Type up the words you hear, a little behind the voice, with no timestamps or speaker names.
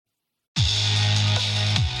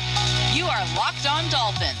are Locked On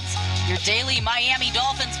Dolphins, your daily Miami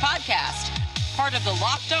Dolphins podcast, part of the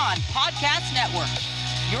Locked On Podcast Network,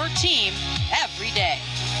 your team every day.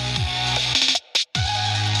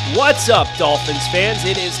 What's up, Dolphins fans?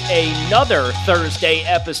 It is another Thursday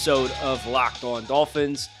episode of Locked On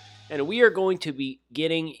Dolphins, and we are going to be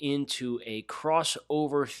getting into a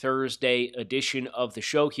crossover Thursday edition of the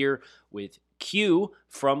show here with Q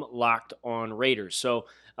from Locked On Raiders. So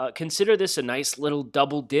consider this a nice little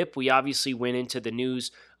double dip. We obviously went into the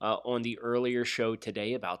news on the earlier show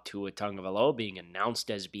today about Tua Tagovailoa being announced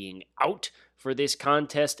as being out for this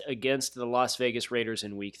contest against the Las Vegas Raiders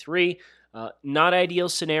in Week 3. Not ideal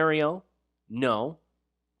scenario, no,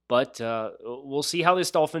 but we'll see how this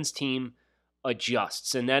Dolphins team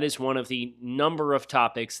adjusts, and that is one of the number of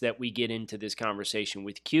topics that we get into this conversation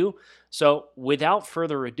with Q. So without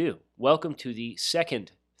further ado, welcome to the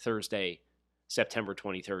second Thursday, September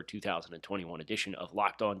 23rd, 2021 edition of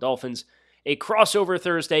Locked On Dolphins, a crossover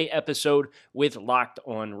Thursday episode with Locked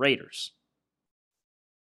On Raiders.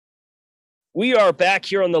 We are back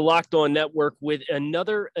here on the Locked On Network with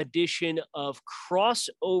another edition of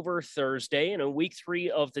Crossover Thursday. And in Week 3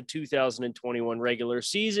 of the 2021 regular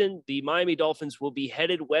season, the Miami Dolphins will be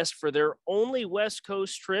headed west for their only West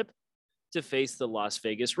Coast trip to face the Las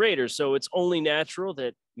Vegas Raiders. So it's only natural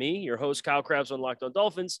that me, your host Kyle Krabs on Locked On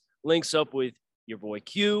Dolphins, links up with your boy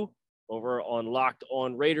Q over on Locked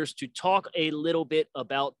On Raiders to talk a little bit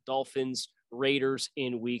about Dolphins Raiders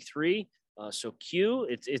in Week 3. So Q,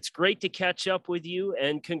 it's great to catch up with you,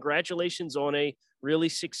 and congratulations on a really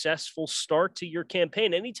successful start to your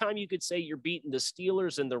campaign. Anytime you could say you're beating the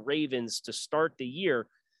Steelers and the Ravens to start the year,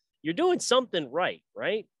 you're doing something right?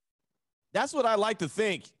 That's what I like to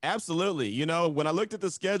think. Absolutely. You know, when I looked at the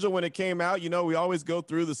schedule when it came out, you know, we always go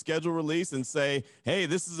through the schedule release and say, hey,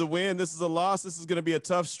 this is a win, this is a loss, this is going to be a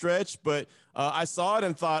tough stretch. But I saw it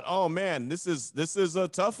and thought, oh, man, this is a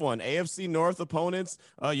tough one. AFC North opponents,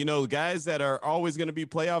 guys that are always going to be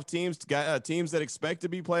playoff teams, teams that expect to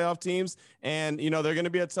be playoff teams. And, you know, they're going to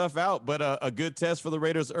be a tough out, but a good test for the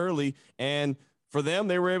Raiders early. And for them,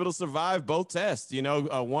 they were able to survive both tests,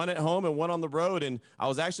 one at home and one on the road. And I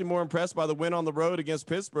was actually more impressed by the win on the road against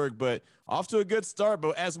Pittsburgh, but off to a good start.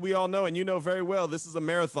 But as we all know, and you know very well, this is a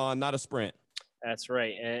marathon, not a sprint. That's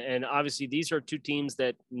right. And obviously, these are two teams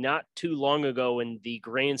that not too long ago in the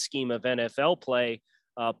grand scheme of NFL play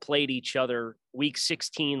played each other Week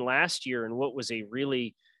 16 last year in what was a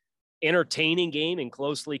really entertaining game and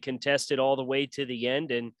closely contested all the way to the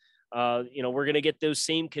end. And, we're going to get those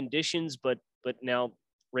same conditions, but now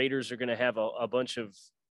Raiders are going to have a bunch of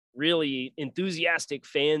really enthusiastic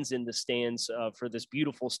fans in the stands for this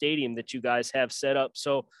beautiful stadium that you guys have set up.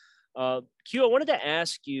 So, Q, I wanted to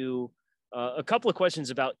ask you a couple of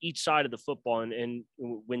questions about each side of the football. And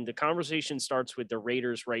when the conversation starts with the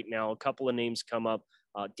Raiders right now, a couple of names come up.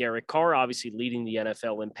 Derek Carr, obviously leading the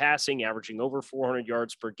NFL in passing, averaging over 400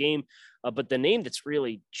 yards per game. But the name that's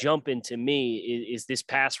really jumping to me is this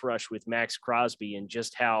pass rush with Max Crosby and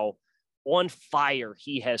just how on fire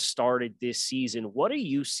he has started this season. What are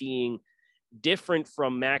you seeing different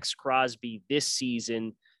from Max Crosby this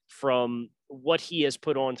season from what he has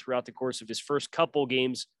put on throughout the course of his first couple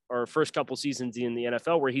games or first couple seasons in the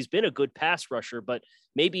NFL, where he's been a good pass rusher, but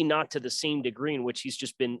maybe not to the same degree in which he's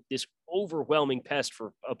just been this overwhelming pest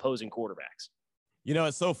for opposing quarterbacks? You know,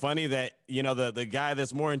 it's so funny that, the guy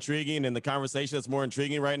that's more intriguing and the conversation that's more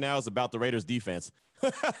intriguing right now is about the Raiders defense.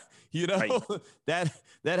 Right. that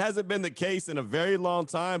hasn't been the case in a very long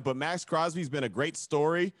time, but Max Crosby's been a great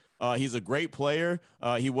story. He's a great player.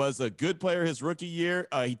 He was a good player his rookie year.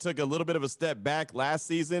 He took a little bit of a step back last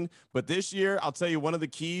season, but this year, I'll tell you, one of the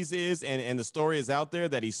keys is, and the story is out there,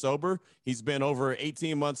 that he's sober. He's been over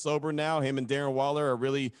 18 months sober now. Him and Darren Waller are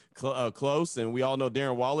really close, and we all know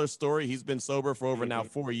Darren Waller's story. He's been sober for over now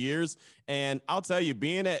 4 years. And I'll tell you,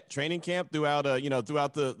 being at training camp throughout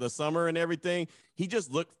the summer and everything, he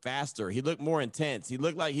just looked faster. He looked more intense. He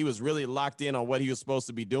looked like he was really locked in on what he was supposed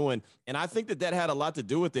to be doing. And I think that had a lot to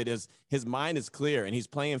do with it, is his mind is clear and he's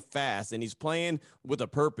playing fast and he's playing with a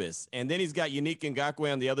purpose. And then he's got Unique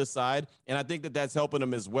Ngakoue on the other side. And I think that that's helping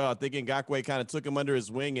him as well. I think Ngakoue kind of took him under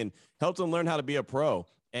his wing and helped him learn how to be a pro.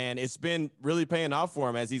 And it's been really paying off for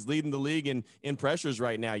him as he's leading the league in pressures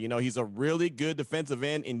right now. He's a really good defensive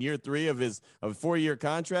end in year 3 of his 4-year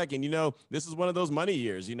contract. And, this is one of those money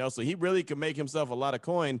years, so he really could make himself a lot of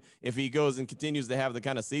coin if he goes and continues to have the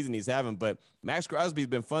kind of season he's having. But Max Crosby's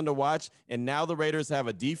been fun to watch. And now the Raiders have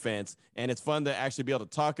a defense, and it's fun to actually be able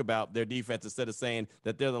to talk about their defense instead of saying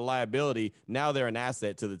that they're the liability. Now they're an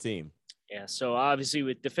asset to the team. Yeah, so obviously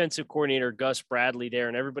with defensive coordinator Gus Bradley there,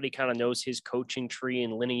 and everybody kind of knows his coaching tree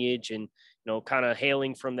and lineage, and kind of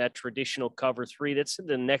hailing from that traditional cover three. That's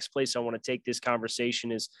the next place I want to take this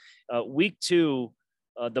conversation. Is week 2,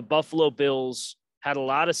 the Buffalo Bills had a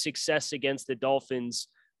lot of success against the Dolphins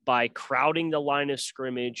by crowding the line of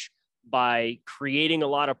scrimmage, by creating a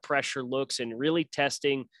lot of pressure looks, and really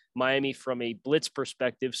testing Miami from a blitz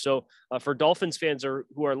perspective. So for Dolphins fans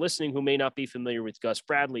who are listening, who may not be familiar with Gus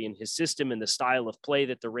Bradley and his system and the style of play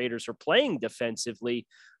that the Raiders are playing defensively,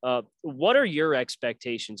 what are your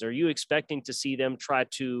expectations? Are you expecting to see them try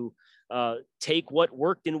to take what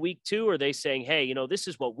worked in week 2? Or are they saying, hey, this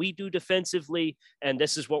is what we do defensively, and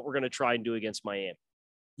this is what we're going to try and do against Miami?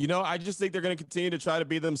 I just think they're going to continue to try to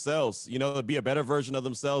be themselves, to be a better version of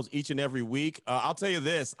themselves each and every week. I'll tell you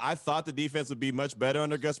this. I thought the defense would be much better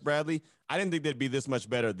under Gus Bradley. I didn't think they'd be this much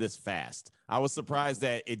better this fast. I was surprised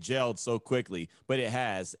that it gelled so quickly, but it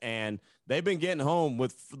has. And they've been getting home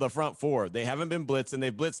with the front four. They haven't been blitzing.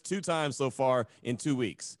 They've blitzed 2 times so far in 2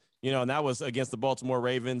 weeks. And that was against the Baltimore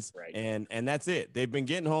Ravens. Right. And that's it. They've been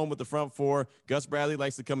getting home with the front four. Gus Bradley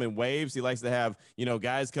likes to come in waves. He likes to have,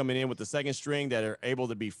 guys coming in with the second string that are able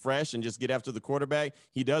to be fresh and just get after the quarterback.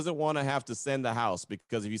 He doesn't want to have to send the house,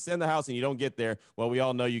 because if you send the house and you don't get there, well, we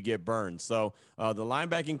all know you get burned. So the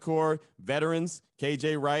linebacking core, veterans,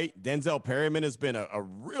 KJ Wright, Denzel Perryman has been a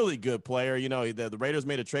really good player. The Raiders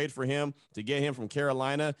made a trade for him to get him from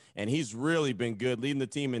Carolina, and he's really been good, leading the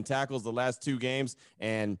team in tackles the last 2 games.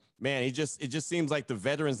 And man, it just seems like the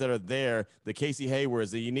veterans that are there, the Casey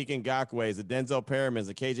Haywards, the Unique Ngakwe's, the Denzel Perrimans,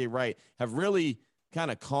 the KJ Wright, have really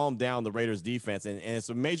calmed down the Raiders defense. And it's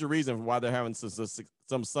a major reason why they're having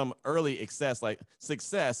some early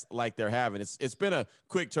success like they're having. It's been a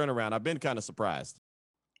quick turnaround. I've been kind of surprised.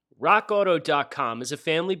 RockAuto.com is a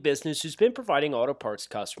family business who's been providing auto parts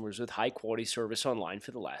customers with high-quality service online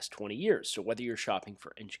for the last 20 years. So whether you're shopping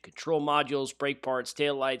for engine control modules, brake parts,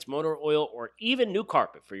 taillights, motor oil, or even new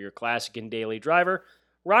carpet for your classic and daily driver,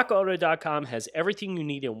 RockAuto.com has everything you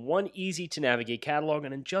need in one easy-to-navigate catalog,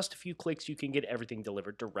 and in just a few clicks, you can get everything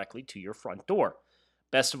delivered directly to your front door.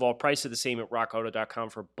 Best of all, prices are the same at RockAuto.com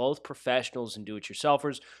for both professionals and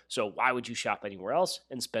do-it-yourselfers, so why would you shop anywhere else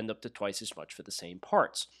and spend up to twice as much for the same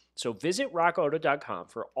parts? So visit RockAuto.com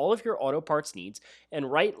for all of your auto parts needs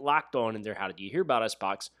and write Locked On in their How Did You Hear About Us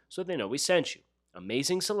box so they know we sent you.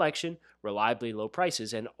 Amazing selection, reliably low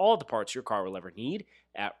prices, and all the parts your car will ever need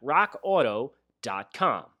at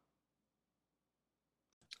RockAuto.com.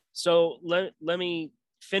 So let me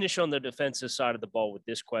finish on the defensive side of the ball with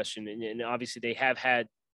this question. And obviously they have had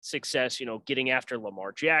success, getting after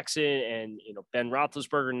Lamar Jackson and, Ben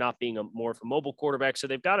Roethlisberger not being more of a mobile quarterback. So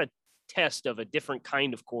they've got a test of a different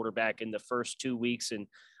kind of quarterback in the first 2 weeks. And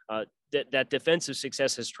that defensive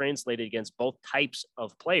success has translated against both types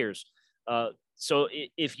of players. So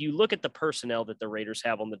if you look at the personnel that the Raiders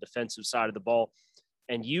have on the defensive side of the ball,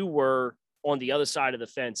 and you were on the other side of the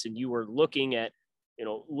fence and you were looking at,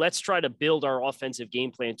 let's try to build our offensive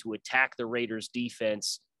game plan to attack the Raiders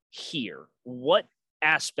defense here. What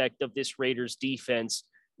aspect of this Raiders defense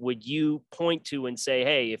would you point to and say,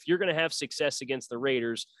 hey, if you're going to have success against the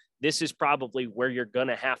Raiders, this is probably where you're going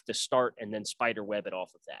to have to start and then spider web it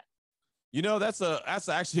off of that? That's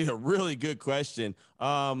actually a really good question.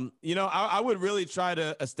 I would really try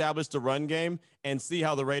to establish the run game and see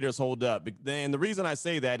how the Raiders hold up. And the reason I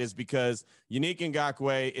say that is because Unique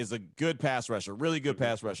Ngakwe is a good pass rusher, really good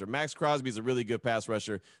pass rusher. Max Crosby is a really good pass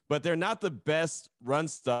rusher, but they're not the best run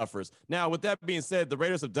stuffers. Now, with that being said, the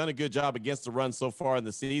Raiders have done a good job against the run so far in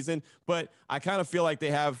the season, but I kind of feel like they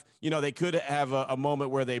have, they could have a moment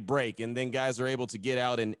where they break and then guys are able to get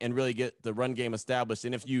out and really get the run game established.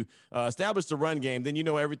 And if you establish the run game, then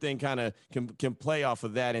everything kind of can play off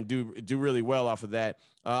of that and do really well off of that.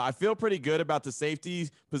 I feel pretty good about the safety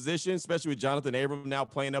position, especially with Jonathan Abram now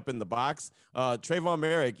playing up in the box. Trayvon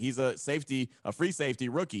Merrick, he's a free safety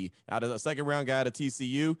rookie out of a second-round guy out of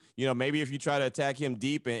TCU. Maybe if you try to attack him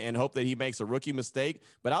deep and hope that he makes a rookie mistake.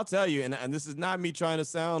 But I'll tell you, and this is not me trying to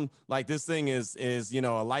sound like this thing is a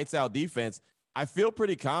lights-out defense. I feel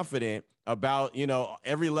pretty confident about,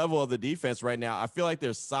 every level of the defense right now. I feel like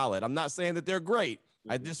they're solid. I'm not saying that they're great.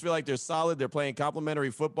 I just feel like they're solid. They're playing complementary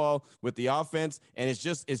football with the offense, and it's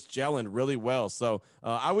gelling really well. So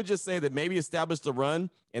I would just say that maybe establish the run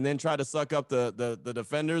and then try to suck up the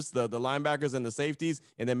defenders, the linebackers and the safeties,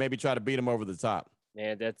 and then maybe try to beat them over the top.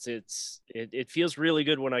 Man, it feels really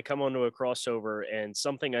good when I come onto a crossover, and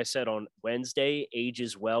something I said on Wednesday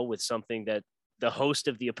ages well with something that the host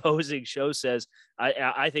of the opposing show says.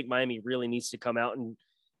 I think Miami really needs to come out and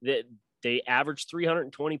they averaged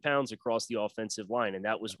 320 pounds across the offensive line. And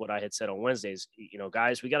that was what I had said on Wednesdays.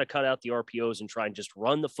 Guys, we got to cut out the RPOs and try and just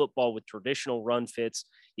run the football with traditional run fits.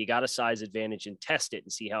 You got a size advantage and test it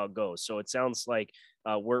and see how it goes. So it sounds like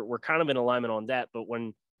we're kind of in alignment on that. But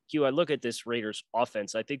when Hugh, I look at this Raiders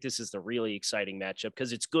offense, I think this is the really exciting matchup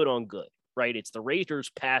because it's good on good, right? It's the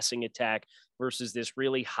Raiders passing attack versus this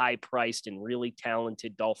really high priced and really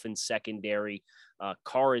talented Dolphins secondary.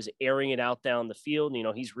 Carr is airing it out down the field.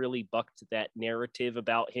 He's really bucked that narrative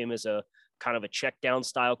about him as a kind of a check down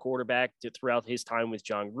style quarterback throughout his time with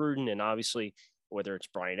John Gruden. And obviously, whether it's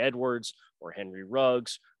Brian Edwards or Henry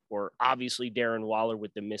Ruggs, or obviously Darren Waller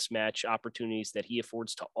with the mismatch opportunities that he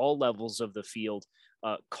affords to all levels of the field.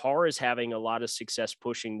 Carr is having a lot of success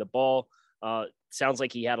pushing the ball. Sounds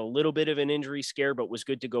like he had a little bit of an injury scare, but was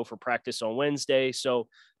good to go for practice on Wednesday. So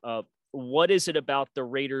what is it about the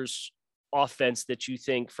Raiders offense that you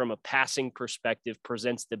think from a passing perspective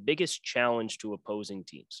presents the biggest challenge to opposing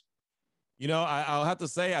teams? I'll have to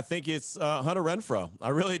say, I think it's Hunter Renfrow. I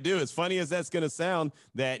really do. As funny as that's going to sound,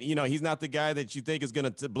 that, he's not the guy that you think is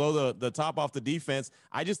going to blow the top off the defense.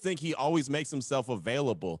 I just think he always makes himself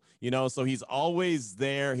available, so he's always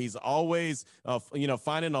there. He's always,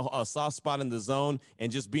 finding a soft spot in the zone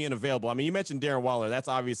and just being available. I mean, you mentioned Darren Waller. That's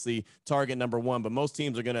obviously target number one, but most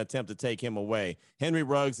teams are going to attempt to take him away. Henry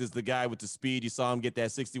Ruggs is the guy with the speed. You saw him get that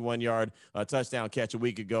 61-yard touchdown catch a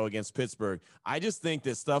week ago against Pittsburgh. I just think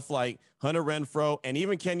that stuff like Hunter Renfrow and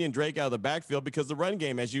even Kenyon Drake out of the backfield, because the run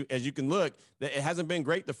game, as you can look, it hasn't been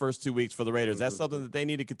great the first 2 weeks for the Raiders. That's something that they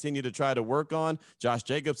need to continue to try to work on. Josh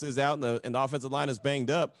Jacobs is out and the offensive line is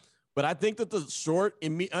banged up. But I think that the short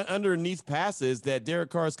underneath passes that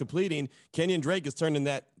Derek Carr is completing, Kenyon Drake is turning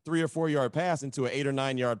that 3 or 4 yard pass into an 8 or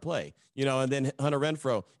 9 yard play, and then Hunter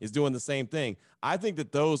Renfrow is doing the same thing. I think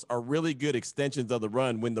that those are really good extensions of the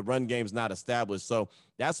run when the run game's not established. So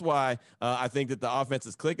that's why I think that the offense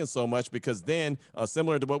is clicking so much, because then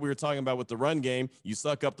similar to what we were talking about with the run game, you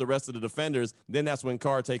suck up the rest of the defenders. Then that's when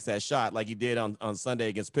Carr takes that shot like he did on Sunday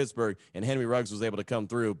against Pittsburgh, and Henry Ruggs was able to come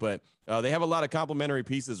through. But they have a lot of complementary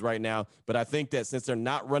pieces right now. But I think that since they're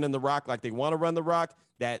not running the rock like they want to run the rock,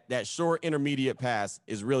 that short intermediate pass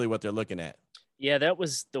is really what they're looking at. Yeah, that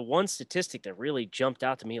was the one statistic that really jumped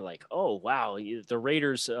out to me, like, oh, wow, the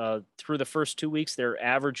Raiders through the first 2 weeks, they're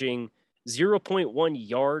averaging 0.1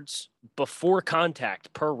 yards before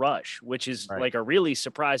contact per rush, which is like a really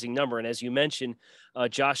surprising number. And as you mentioned,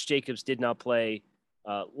 Josh Jacobs did not play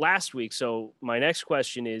last week. So my next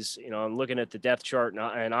question is, I'm looking at the depth chart,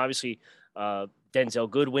 and obviously Denzel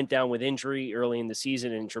Good went down with injury early in the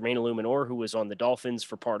season, and Jermaine Illuminor, who was on the Dolphins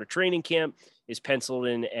for part of training camp, is penciled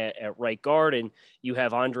in at right guard. And you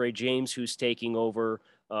have Andre James, who's taking over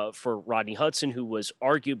for Rodney Hudson, who was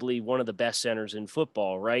arguably one of the best centers in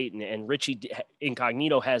football, right? And Richie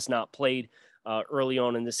Incognito has not played early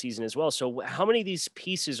on in the season as well. So how many of these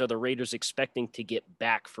pieces are the Raiders expecting to get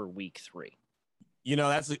back for week 3?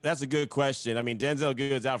 That's a good question. I mean, Denzel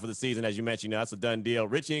Good's out for the season, as you mentioned. That's a done deal.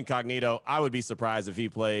 Richie Incognito, I would be surprised if he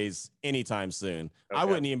plays anytime soon. Okay. I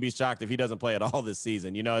wouldn't even be shocked if he doesn't play at all this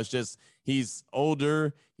season. It's just he's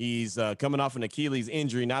older. He's coming off an Achilles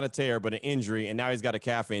injury, not a tear, but an injury, and now he's got a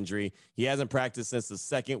calf injury. He hasn't practiced since the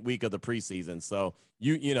second week of the preseason. So,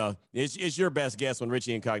 it's your best guess when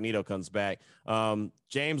Richie Incognito comes back.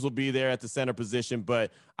 James will be there at the center position,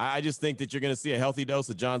 but I just think that you're going to see a healthy dose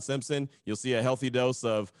of John Simpson. You'll see a healthy dose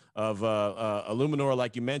of Illuminor,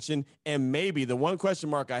 like you mentioned, and maybe the one question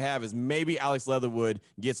mark I have is maybe Alex Leatherwood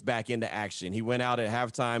gets back into action. He went out at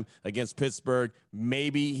halftime against Pittsburgh.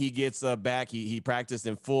 Maybe he gets back. He practiced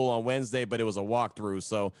in full on Wednesday, but it was a walkthrough,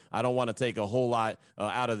 so I don't want to take a whole lot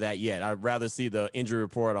out of that yet. I'd rather see the injury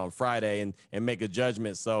report on Friday and make a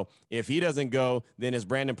judgment. So if he doesn't go, then it's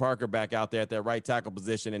Brandon Parker back out there at that right tackle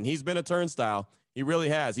position, and he's been a turnstile. He really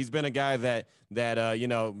has. He's been a guy that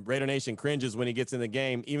Raider Nation cringes when he gets in the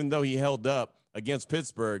game, even though he held up against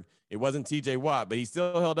Pittsburgh. It wasn't TJ Watt, but he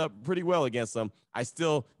still held up pretty well against them. I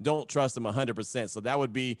still don't trust him 100%. So that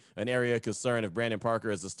would be an area of concern if Brandon Parker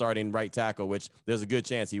is the starting right tackle, which there's a good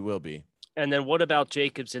chance he will be. And then what about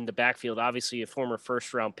Jacobs in the backfield? Obviously a former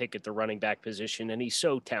first-round pick at the running back position, and he's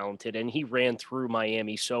so talented, and he ran through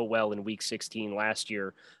Miami so well in Week 16 last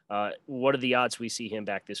year. What are the odds we see him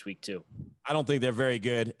back this week too? I don't think they're very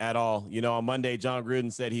good at all. On Monday, John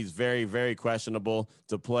Gruden said he's very, very questionable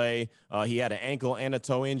to play. He had an ankle and a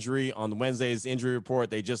toe injury. On Wednesday's injury report,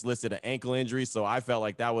 they just listed an ankle injury, so I felt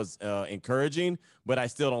like that was encouraging, but I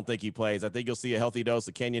still don't think he plays. I think you'll see a healthy dose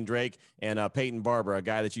of Kenyon Drake and Peyton Barber, a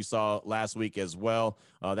guy that you saw last week as well.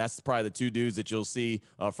 That's probably the two dudes that you'll see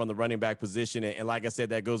from the running back position. And like I said,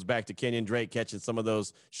 that goes back to Kenyon Drake catching some of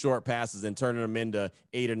those short passes and turning them into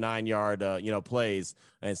 8 or 9-yard, plays.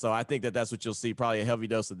 And so I think that's what you'll see, probably a heavy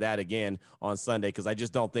dose of that again on Sunday, because I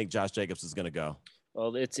just don't think Josh Jacobs is going to go.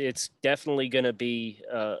 Well, it's definitely going to be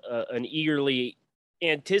an eagerly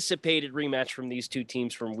anticipated rematch from these two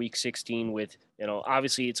teams from Week 16 with,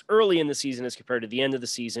 obviously it's early in the season as compared to the end of the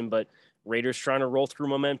season, but Raiders trying to roll through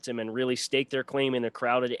momentum and really stake their claim in a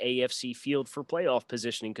crowded AFC field for playoff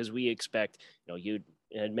positioning, because we expect, you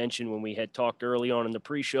had mentioned when we had talked early on in the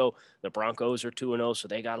pre-show, the Broncos are 2-0, so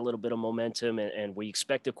they got a little bit of momentum, and we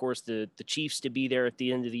expect, of course, the Chiefs to be there at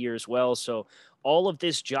the end of the year as well. So all of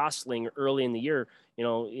this jostling early in the year,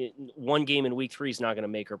 one game in Week 3 is not going to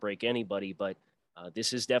make or break anybody, but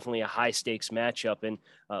this is definitely a high-stakes matchup, and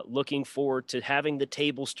looking forward to having the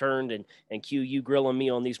tables turned and Q, you grilling me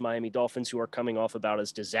on these Miami Dolphins, who are coming off about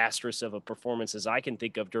as disastrous of a performance as I can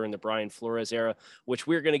think of during the Brian Flores era, which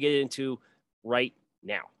we're going to get into right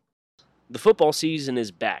now. The football season is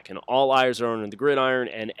back, and all eyes are on the gridiron,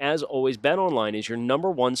 and as always, BetOnline is your number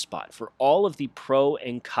one spot for all of the pro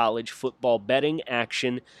and college football betting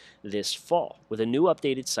action this fall. With a new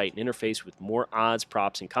updated site and interface with more odds,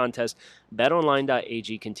 props, and contests,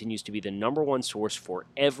 BetOnline.ag continues to be the number one source for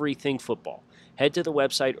everything football. Head to the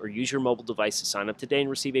website or use your mobile device to sign up today and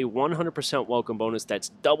receive a 100% welcome bonus that's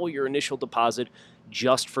double your initial deposit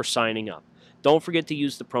just for signing up. Don't forget to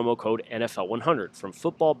use the promo code NFL100. From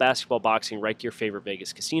football, basketball, boxing, right to your favorite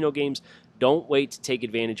Vegas casino games. Don't wait to take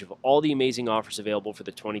advantage of all the amazing offers available for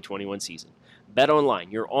the 2021 season.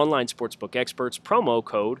 BetOnline, your online sportsbook experts, promo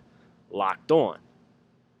code LOCKEDON.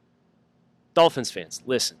 Dolphins fans,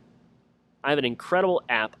 listen. I have an incredible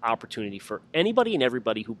app opportunity for anybody and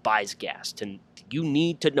everybody who buys gas. You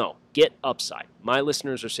need to know. Get Upside. My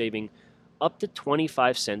listeners are saving up to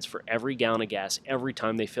 25 cents for every gallon of gas every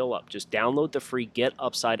time they fill up. Just download the free Get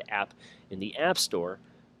Upside app in the App Store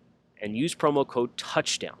and use promo code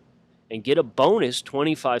TOUCHDOWN and get a bonus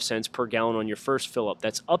 25 cents per gallon on your first fill up.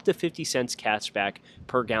 That's up to 50 cents cash back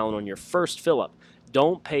per gallon on your first fill up.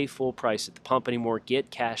 Don't pay full price at the pump anymore. Get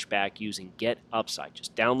cash back using Get Upside.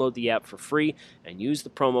 Just download the app for free and use the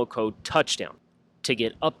promo code TOUCHDOWN to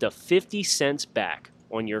get up to 50 cents back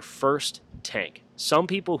on your first tank. Some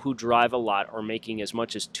people who drive a lot are making as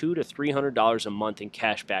much as $200 to $300 a month in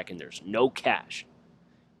cash back, and there's no cash.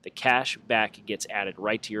 The cash back gets added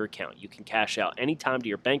right to your account. You can cash out anytime to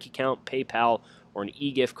your bank account, PayPal, or an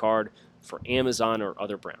e-gift card for Amazon or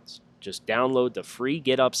other brands. Just download the free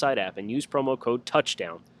Get Upside app and use promo code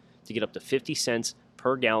TOUCHDOWN to get up to 50 cents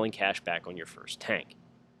per gallon cash back on your first tank.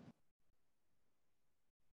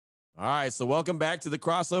 All right, so welcome back to the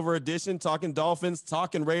crossover edition, talking Dolphins,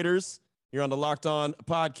 talking Raiders, here on the Locked On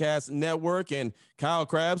Podcast Network. And Kyle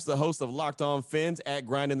Krabs, the host of Locked On Fins, at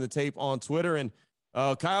Grinding the Tape on Twitter. And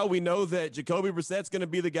Kyle, we know that Jacoby Brissett's going to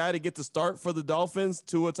be the guy to get the start for the Dolphins.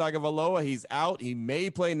 Tua Tagovailoa, he's out. He may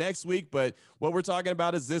play next week, but what we're talking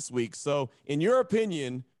about is this week. So in your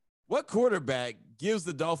opinion, what quarterback gives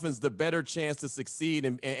the Dolphins the better chance to succeed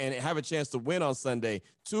and have a chance to win on Sunday,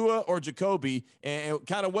 Tua or Jacoby? And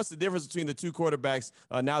kind of what's the difference between the two quarterbacks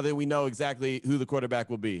now that we know exactly who the quarterback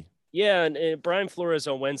will be? Yeah, and Brian Flores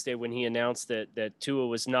on Wednesday, when he announced that Tua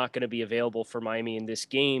was not going to be available for Miami in this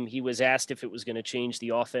game, he was asked if it was going to change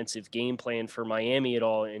the offensive game plan for Miami at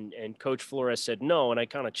all, and Coach Flores said no, and I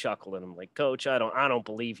kind of chuckled at him like, Coach, I don't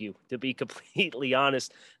believe you. To be completely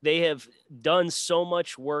honest, they have done so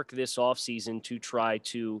much work this offseason to try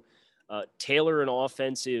to tailor an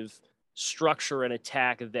offensive structure and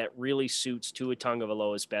attack that really suits Tua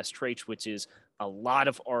Tagovailoa's best traits, which is a lot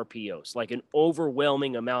of RPOs, like an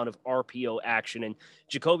overwhelming amount of RPO action. And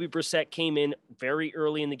Jacoby Brissett came in very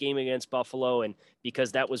early in the game against Buffalo, and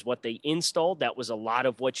because that was what they installed, that was a lot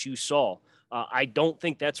of what you saw. I don't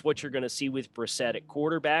think that's what you're going to see with Brissett at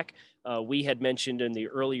quarterback. We had mentioned in the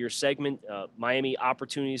earlier segment, Miami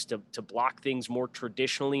opportunities to block things more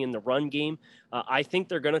traditionally in the run game. I think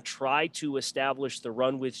they're going to try to establish the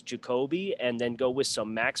run with Jacoby and then go with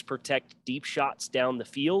some max protect deep shots down the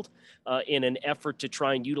field in an effort to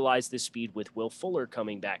try and utilize this speed with Will Fuller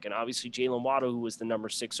coming back. And obviously Jalen Waddle, who was the number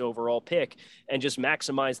 6 overall pick, and just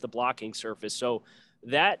maximize the blocking surface. So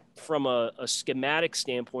that, from a schematic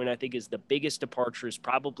standpoint, I think is the biggest departure, is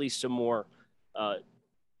probably some more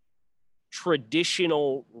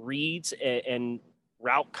traditional reads and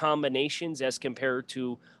route combinations as compared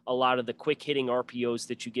to a lot of the quick hitting RPOs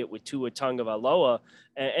that you get with Tua Tagovailoa.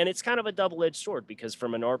 And it's kind of a double-edged sword, because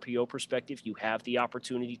from an RPO perspective, you have the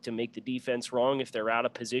opportunity to make the defense wrong if they're out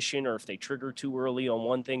of position or if they trigger too early on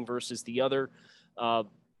one thing versus the other.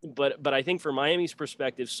 but I think from Miami's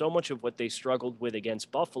perspective, so much of what they struggled with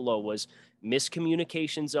against Buffalo was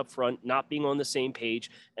miscommunications up front, not being on the same page,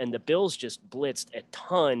 and the Bills just blitzed a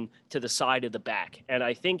ton to the side of the back. And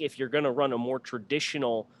I think if you're going to run a more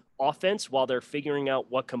traditional offense while they're figuring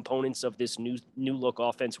out what components of this new look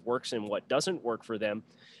offense works and what doesn't work for them,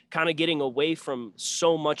 kind of getting away from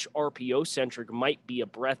so much RPO centric might be a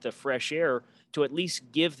breath of fresh air to at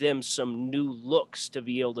least give them some new looks to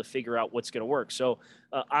be able to figure out what's going to work. So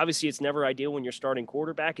obviously it's never ideal when your starting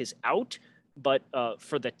quarterback is out, but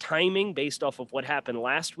for the timing based off of what happened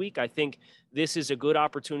last week, I think this is a good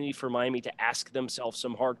opportunity for Miami to ask themselves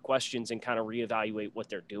some hard questions and kind of reevaluate what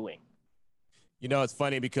they're doing. You know, it's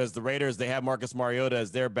funny because the Raiders, they have Marcus Mariota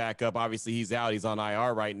as their backup. Obviously, he's out. He's on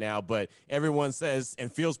IR right now. But everyone says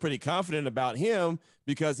and feels pretty confident about him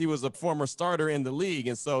because he was a former starter in the league.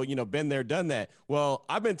 And so, you know, been there, done that. Well,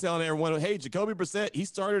 I've been telling everyone, hey, Jacoby Brissett, he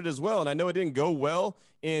started as well. And I know it didn't go well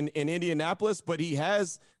in Indianapolis, but he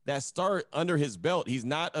has that start under his belt. He's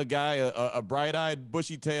not a guy, a bright-eyed,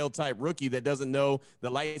 bushy-tailed type rookie that doesn't know the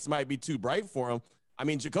lights might be too bright for him. I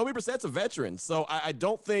mean, Jacoby Brissett's a veteran, so I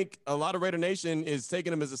don't think a lot of Raider Nation is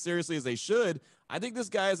taking him as seriously as they should. I think this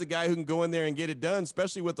guy is a guy who can go in there and get it done,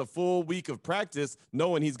 especially with a full week of practice,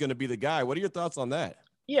 knowing he's going to be the guy. What are your thoughts on that?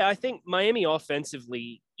 Yeah, I think Miami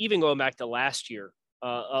offensively, even going back to last year,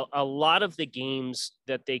 a lot of the games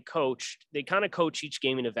that they coached, they kind of coach each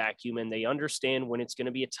game in a vacuum, and they understand when it's going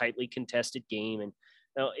to be a tightly contested game. And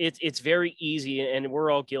it's very easy, and we're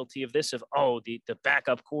all guilty of this, of, the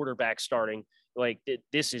backup quarterback starting. Like,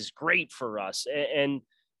 this is great for us. And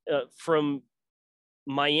from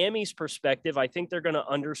Miami's perspective, I think they're going to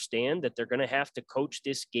understand that they're going to have to coach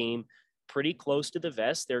this game pretty close to the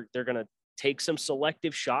vest. They're going to take some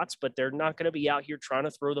selective shots, but they're not going to be out here trying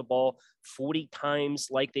to throw the ball 40 times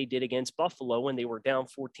like they did against Buffalo when they were down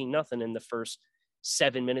 14-0 in the first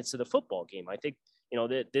 7 minutes of the football game. I think,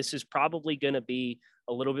 that this is probably going to be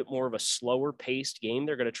a little bit more of a slower paced game.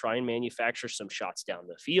 They're going to try and manufacture some shots down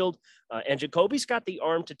the field. And Jacoby's got the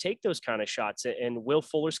arm to take those kind of shots. And Will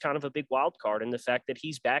Fuller's kind of a big wild card in the fact that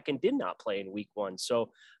he's back and did not play in week 1.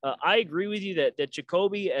 So I agree with you that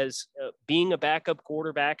Jacoby, as being a backup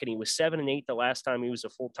quarterback, and he was 7-8 the last time he was a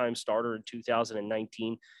full-time starter in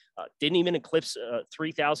 2019, didn't even eclipse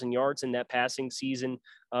 3,000 yards in that passing season.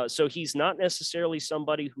 So he's not necessarily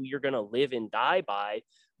somebody who you're going to live and die by. Right.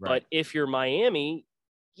 But if you're Miami,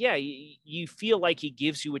 yeah, you feel like he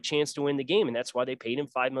gives you a chance to win the game. And that's why they paid him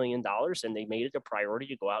 $5 million, and they made it a priority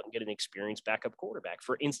to go out and get an experienced backup quarterback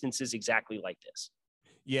for instances exactly like this.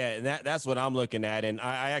 Yeah, and that's what I'm looking at. And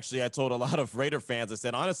I told a lot of Raider fans, I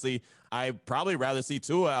said, honestly, I'd probably rather see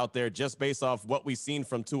Tua out there just based off what we've seen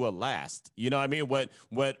from Tua last. You know what I mean?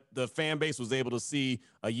 What the fan base was able to see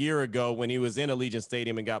a year ago when he was in Allegiant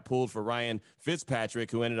Stadium and got pulled for Ryan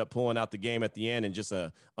Fitzpatrick, who ended up pulling out the game at the end in just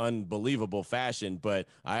a unbelievable fashion. But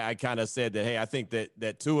I kind of said that, hey, I think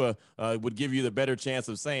that Tua would give you the better chance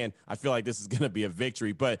of saying, I feel like this is going to be a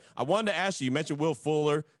victory. But I wanted to ask you mentioned Will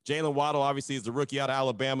Fuller. Jalen Waddle, obviously, is the rookie out of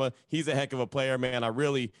Alabama. He's a heck of a player, man. I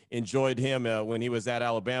really enjoyed him when he was at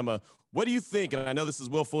Alabama. What do you think? And I know this is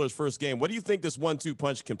Will Fuller's first game. What do you think this 1-2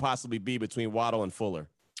 punch can possibly be between Waddle and Fuller?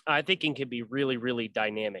 I think it can be really, really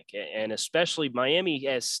dynamic. And especially Miami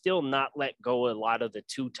has still not let go a lot of the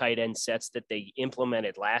 2 tight end sets that they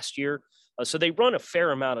implemented last year. So they run a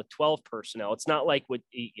fair amount of 12 personnel. It's not like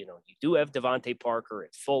you do have Devontae Parker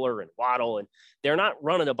and Fuller and Waddle, and they're not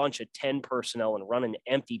running a bunch of 10 personnel and running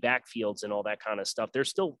empty backfields and all that kind of stuff. They're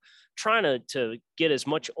still trying to get as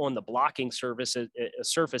much on the blocking surface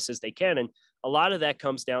as they can. And a lot of that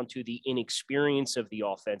comes down to the inexperience of the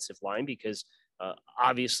offensive line, because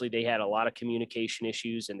obviously they had a lot of communication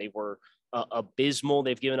issues, and they were abysmal.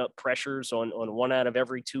 They've given up pressures on 1 out of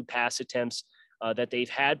every 2 pass attempts that they've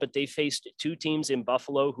had, but they faced 2 teams in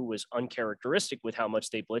Buffalo who was uncharacteristic with how much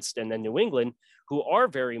they blitzed, and then New England, who are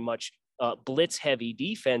very much blitz heavy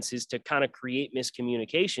defenses to kind of create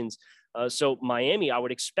miscommunications. So Miami, I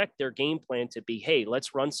would expect their game plan to be, hey,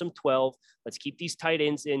 let's run some 12. Let's keep these tight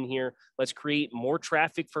ends in here. Let's create more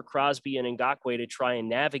traffic for Crosby and Ngakoue to try and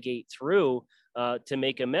navigate through to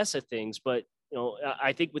make a mess of things. But,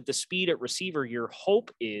 I think with the speed at receiver, your hope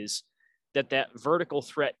is that vertical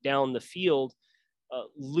threat down the field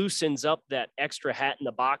loosens up that extra hat in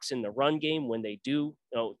the box in the run game when they do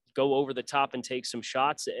go over the top and take some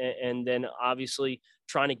shots, and then obviously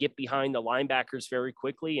trying to get behind the linebackers very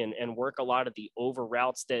quickly and work a lot of the over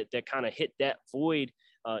routes that kind of hit that void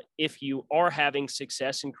if you are having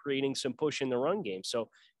success in creating some push in the run game. So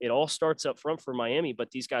it all starts up front for Miami,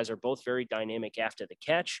 but these guys are both very dynamic after the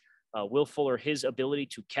catch. Will Fuller, his ability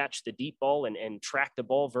to catch the deep ball and track the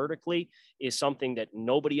ball vertically is something that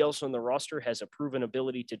nobody else on the roster has a proven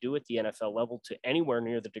ability to do at the NFL level to anywhere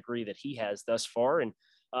near the degree that he has thus far. And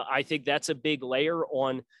I think that's a big layer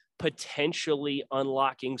on potentially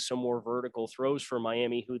unlocking some more vertical throws for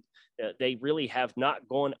Miami, who they really have not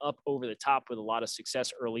gone up over the top with a lot of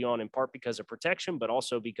success early on, in part because of protection, but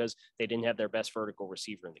also because they didn't have their best vertical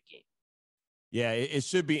receiver in the game. Yeah, it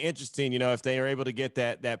should be interesting, if they are able to get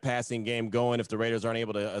that passing game going, if the Raiders aren't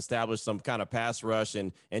able to establish some kind of pass rush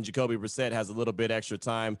and Jacoby Brissett has a little bit extra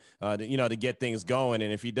time, to get things going.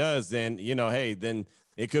 And if he does, then, hey, then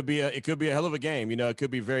it could be a hell of a game. It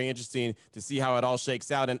could be very interesting to see how it all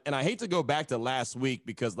shakes out. And I hate to go back to last week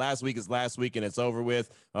because last week is last week and it's over with.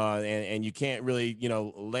 And you can't really,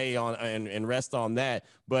 lay on and rest on that.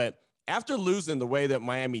 But after losing the way that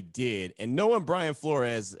Miami did and knowing Brian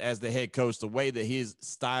Flores as the head coach, the way that his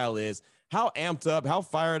style is, how amped up, how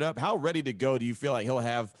fired up, how ready to go do you feel like he'll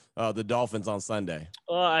have the Dolphins on Sunday?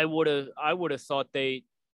 I would have thought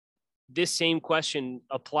this same question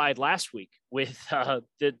applied last week with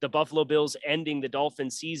the Buffalo Bills ending the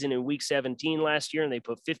Dolphins season in week 17 last year. And they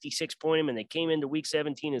put 56 points in them, and they came into week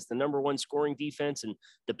 17 as the number one scoring defense. And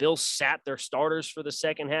the Bills sat their starters for the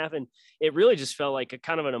second half. And it really just felt like a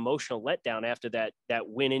kind of an emotional letdown after that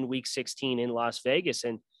win in week 16 in Las Vegas.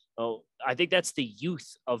 And I think that's the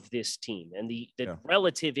youth of this team and the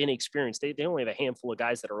relative inexperience. They only have a handful of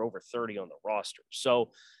guys that are over 30 on the roster.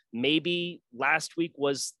 So maybe last week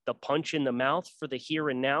was the punch in the mouth for the here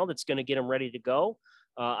and now that's going to get them ready to go.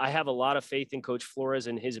 I have a lot of faith in Coach Flores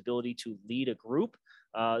and his ability to lead a group.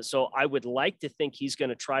 So I would like to think he's going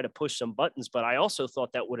to try to push some buttons, but I also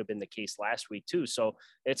thought that would have been the case last week too. So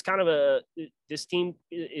it's kind of this team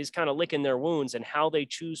is kind of licking their wounds, and how they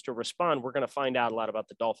choose to respond, we're going to find out a lot about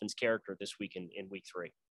the Dolphins' character this week in week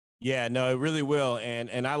 3. Yeah, no, it really will.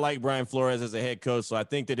 And I like Brian Flores as a head coach, so I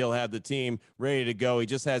think that he'll have the team ready to go. He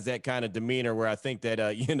just has that kind of demeanor where I think that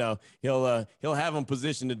he'll have them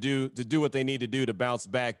positioned to do what they need to do to bounce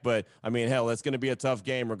back. But I mean, hell, it's going to be a tough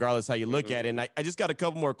game regardless how you look at it. And I just got a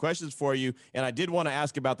couple more questions for you, and I did want to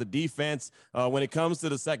ask about the defense. When it comes to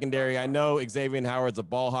the secondary, I know Xavier Howard's a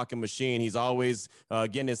ball hawking machine. He's always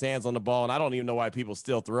getting his hands on the ball, and I don't even know why people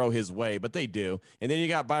still throw his way, but they do. And then you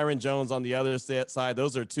got Byron Jones on the other side.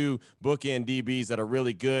 Those are two bookend DBs that are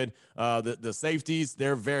really good. The safeties,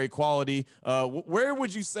 they're very quality. Where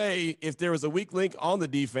would you say if there was a weak link on the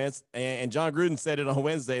defense, and John Gruden said it on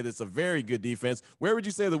Wednesday, that's a very good defense, where would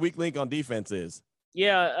you say the weak link on defense is?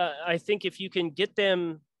 Yeah, I think if you can get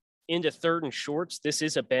them into third and shorts, this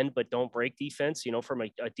is a bend but don't break defense. From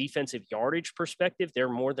a defensive yardage perspective, they're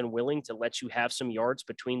more than willing to let you have some yards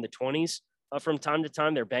between the 20s. From time to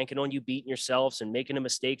time. They're banking on you beating yourselves and making a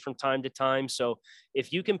mistake from time to time. So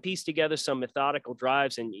if you can piece together some methodical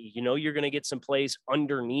drives and you're going to get some plays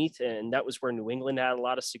underneath, and that was where New England had a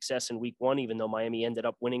lot of success in week 1, even though Miami ended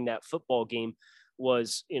up winning that football game,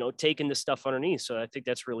 was, taking the stuff underneath. So I think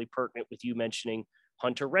that's really pertinent with you mentioning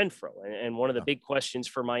Hunter Renfrow. And one of the big questions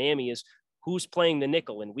for Miami is, who's playing the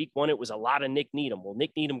nickel? In week 1, it was a lot of Nick Needham. Well, Nick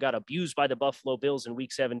Needham got abused by the Buffalo Bills in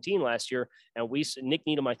week 17 last year. And Nick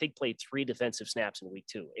Needham, I think, played 3 defensive snaps in week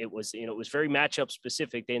 2. It was very matchup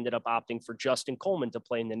specific. They ended up opting for Justin Coleman to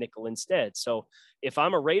play in the nickel instead. So if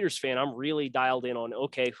I'm a Raiders fan, I'm really dialed in on,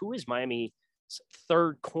 okay, who is Miami's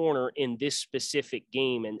third corner in this specific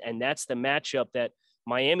game? And that's the matchup that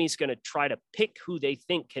Miami's going to try to pick who they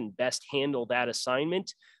think can best handle that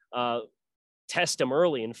assignment. Test him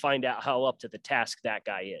early and find out how up to the task that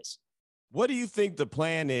guy is. What do you think the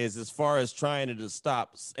plan is as far as trying to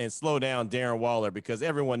stop and slow down Darren Waller? Because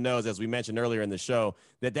everyone knows, as we mentioned earlier in the show,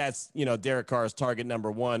 that's, Derek Carr's target number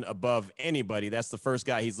 1 above anybody. That's the first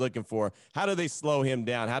guy he's looking for. How do they slow him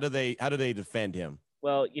down? How do they defend him?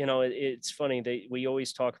 Well, it's funny. We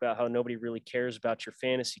always talk about how nobody really cares about your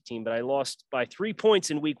fantasy team, but I lost by 3 points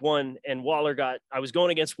in week 1, and I was going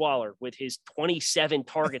against Waller with his 27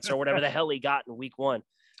 targets or whatever the hell he got in week 1.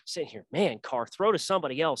 Sitting here, man, Carr, throw to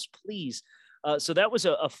somebody else, please. So that was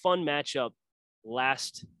a fun matchup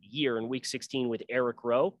last year in week 16 with Eric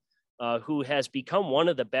Rowe, who has become one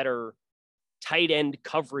of the better tight end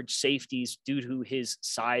coverage safeties due to his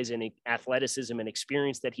size and athleticism and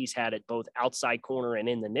experience that he's had at both outside corner and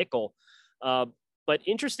in the nickel. But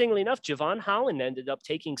interestingly enough, Javon Holland ended up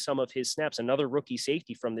taking some of his snaps, another rookie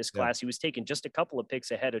safety from this class. He was taking just a couple of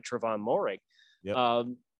picks ahead of Trevon Moehrig.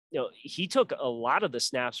 He took a lot of the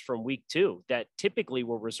snaps from week 2 that typically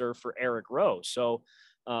were reserved for Eric Rowe. So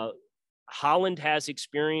Holland has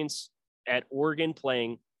experience at Oregon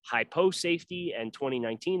playing high post safety, and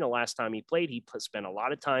 2019, the last time he played, he spent a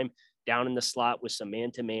lot of time down in the slot with some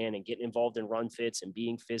man-to-man and getting involved in run fits and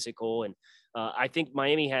being physical. And I think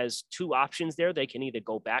Miami has two options there. They can either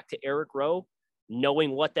go back to Eric Rowe,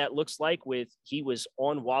 knowing what that looks like he was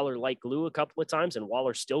on Waller like glue a couple of times and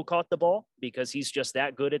Waller still caught the ball because he's just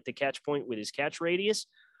that good at the catch point with his catch radius.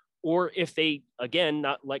 Or if they, again,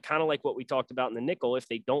 not like kind of like what we talked about in the nickel, if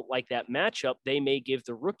they don't like that matchup, they may give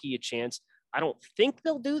the rookie a chance. I don't think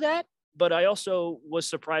they'll do that, but I also was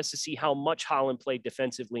surprised to see how much Holland played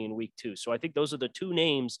defensively in week 2. So I think those are the two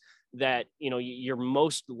names that, you're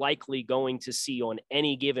most likely going to see on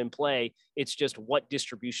any given play. It's just what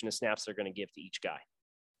distribution of snaps they're going to give to each guy.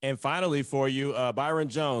 And finally for you, Byron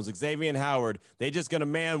Jones, Xavier Howard, they just going to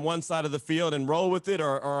man one side of the field and roll with it,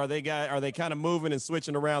 or are they kind of moving and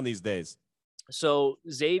switching around these days? So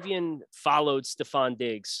Xavier followed Stephon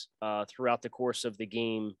Diggs throughout the course of the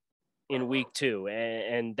game in week 2.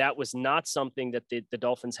 And that was not something that the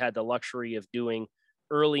Dolphins had the luxury of doing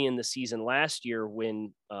early in the season last year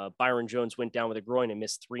when Byron Jones went down with a groin and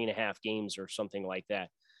missed 3.5 games or something like that.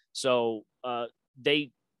 So they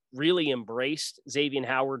really embraced Xavier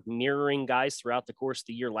Howard mirroring guys throughout the course of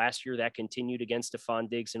the year. Last year, that continued against Stephon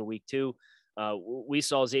Diggs in week 2. We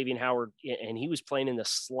saw Xavier Howard, and he was playing in the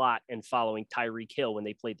slot and following Tyreek Hill when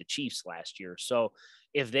they played the Chiefs last year. So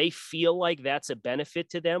if they feel like that's a benefit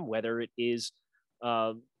to them, whether it is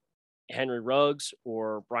Henry Ruggs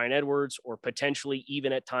or Brian Edwards, or potentially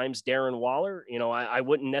even at times Darren Waller, I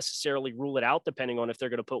wouldn't necessarily rule it out depending on if they're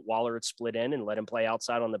going to put Waller at split end and let him play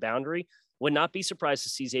outside on the boundary. Would not be surprised to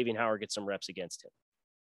see Xavier Howard get some reps against him.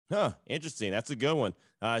 Huh, interesting. That's a good one.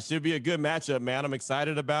 Should be a good matchup, man. I'm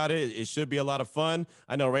excited about it. It should be a lot of fun.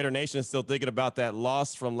 I know Raider Nation is still thinking about that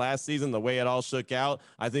loss from last season, the way it all shook out.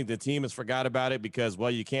 I think the team has forgot about it because,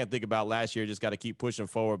 well, you can't think about last year. Just got to keep pushing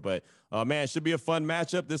forward. But, man, it should be a fun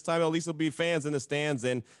matchup. This time, at least there'll be fans in the stands,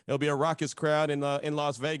 and it'll be a raucous crowd in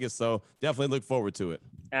Las Vegas. So definitely look forward to it.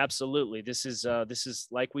 Absolutely. This is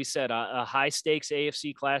like we said, a high stakes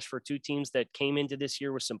AFC clash for two teams that came into this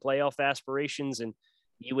year with some playoff aspirations, and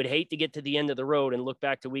you would hate to get to the end of the road and look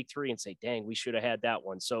back to week 3 and say, dang, we should have had that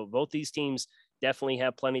one. So both these teams definitely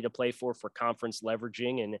have plenty to play for conference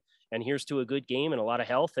leveraging, and here's to a good game and a lot of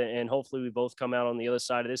health. And hopefully we both come out on the other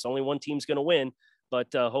side of this. Only one team's going to win,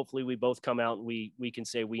 but hopefully we both come out and we can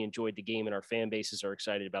say we enjoyed the game and our fan bases are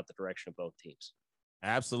excited about the direction of both teams.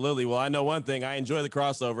 Absolutely. Well, I know one thing. I enjoy the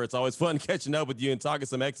crossover. It's always fun catching up with you and talking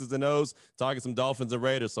some X's and O's, talking some Dolphins and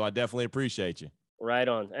Raiders. So I definitely appreciate you. Right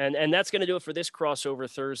on. And that's going to do it for this crossover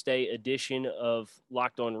Thursday edition of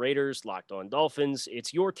Locked On Raiders, Locked On Dolphins.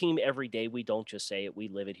 It's your team every day. We don't just say it. We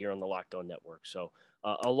live it here on the Locked On Network. So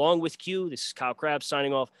along with Q, this is Kyle Krabs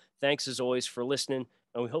signing off. Thanks as always for listening,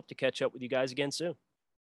 and we hope to catch up with you guys again soon.